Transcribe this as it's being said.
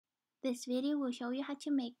This video will show you how to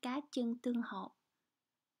make cá chưng tương hột,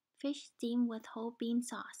 fish steamed with whole bean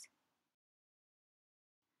sauce.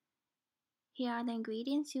 Here are the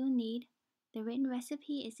ingredients you'll need. The written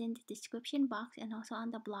recipe is in the description box and also on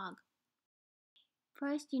the blog.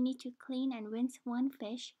 First, you need to clean and rinse one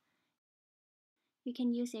fish. You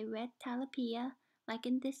can use a red tilapia, like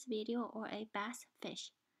in this video, or a bass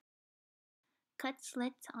fish. Cut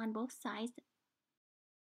slits on both sides.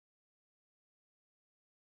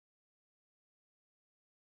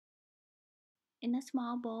 In a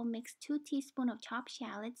small bowl, mix 2 teaspoons of chopped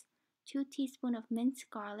shallots, 2 teaspoons of minced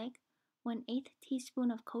garlic, 1/8 teaspoon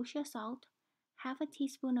of kosher salt, half a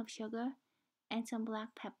teaspoon of sugar, and some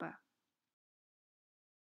black pepper.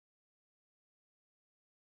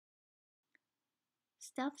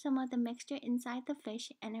 Stuff some of the mixture inside the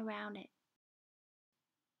fish and around it.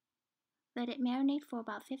 Let it marinate for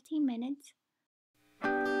about 15 minutes.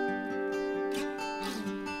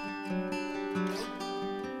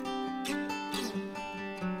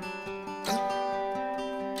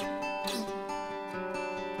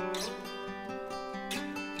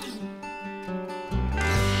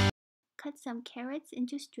 Cut some carrots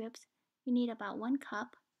into strips. You need about 1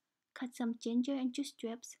 cup. Cut some ginger into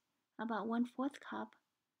strips, about 1/4 cup.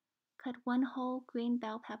 Cut 1 whole green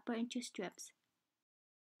bell pepper into strips.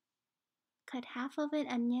 Cut half of an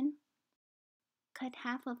onion. Cut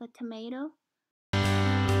half of a tomato.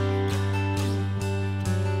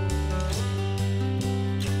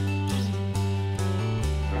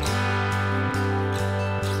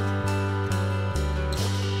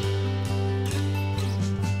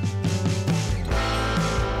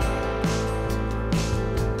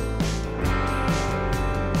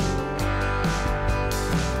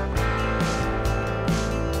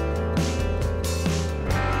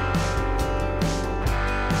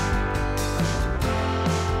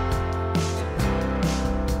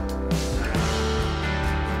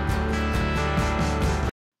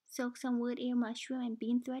 Soak some wood ear mushroom and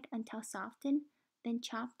bean thread until softened, then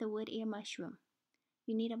chop the wood ear mushroom.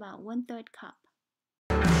 You need about 1/3 cup.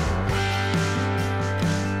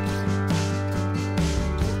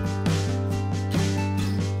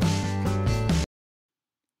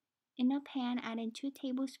 In a pan, add in 2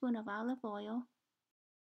 tablespoons of olive oil.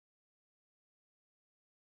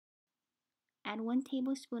 Add 1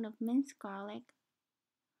 tablespoon of minced garlic,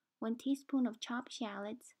 1 teaspoon of chopped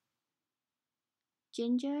shallots,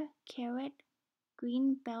 ginger, carrot,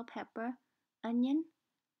 green bell pepper, onion,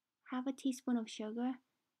 half a teaspoon of sugar,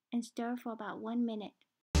 and stir for about 1 minute.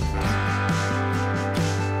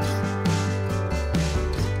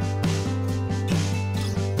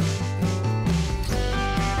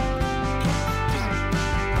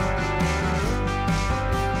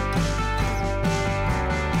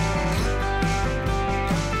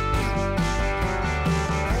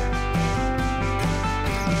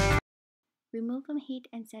 Remove from heat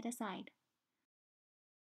and set aside.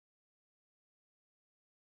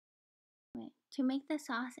 To make the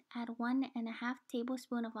sauce, add 1½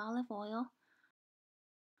 tablespoon of olive oil,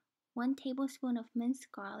 1 tablespoon of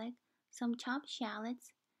minced garlic, some chopped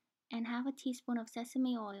shallots, and half a teaspoon of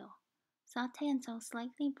sesame oil. Saute until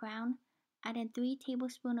slightly brown. Add in 3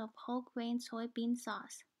 tablespoons of whole grain soybean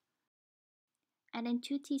sauce. Add in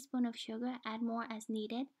 2 teaspoons of sugar, add more as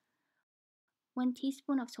needed. 1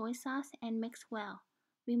 teaspoon of soy sauce and mix well.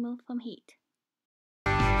 Remove from heat.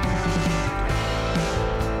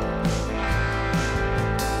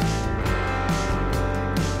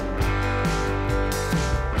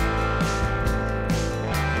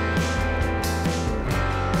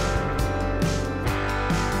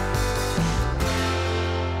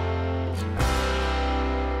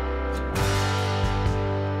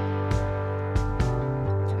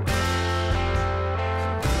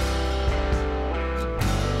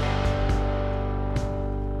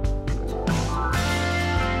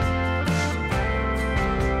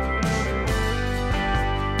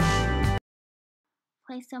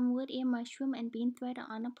 Place some wood ear mushroom and bean thread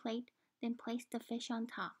on a plate, then place the fish on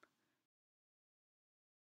top.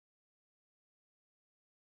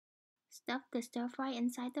 Stuff the stir fry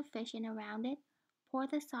inside the fish and around it. Pour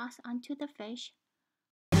the sauce onto the fish.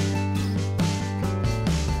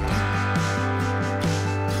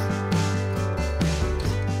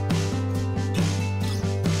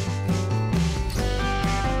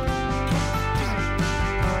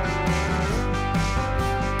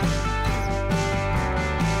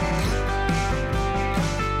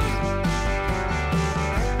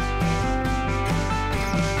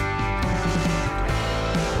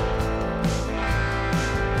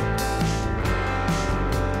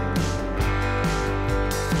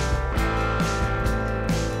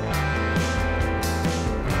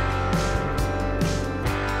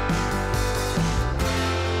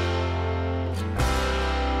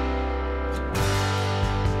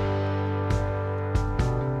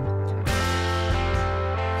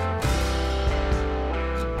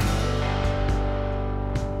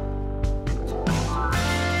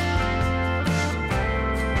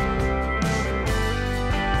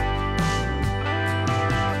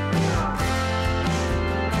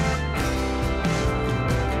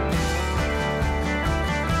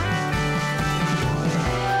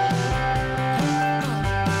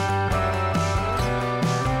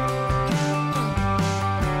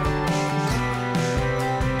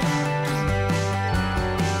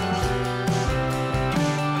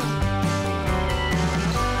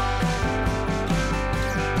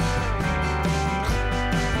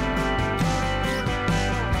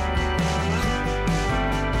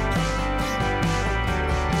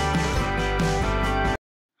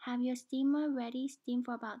 you're ready, steam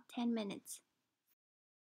for about 10 minutes.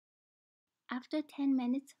 After 10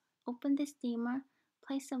 minutes, open the steamer,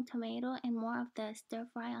 place some tomato and more of the stir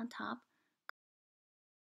fry on top.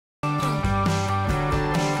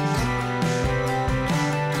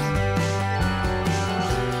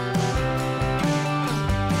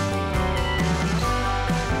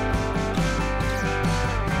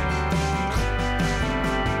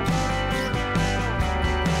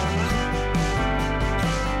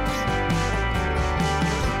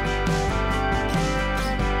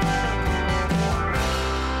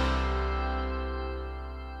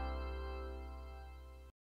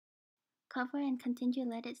 Cover and continue to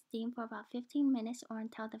let it steam for about 15 minutes or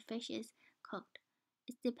until the fish is cooked.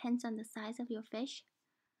 It depends on the size of your fish.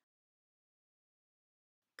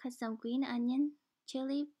 Cut some green onion,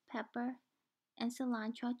 chili, pepper, and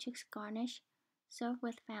cilantro to garnish. Serve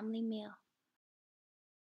with family meal.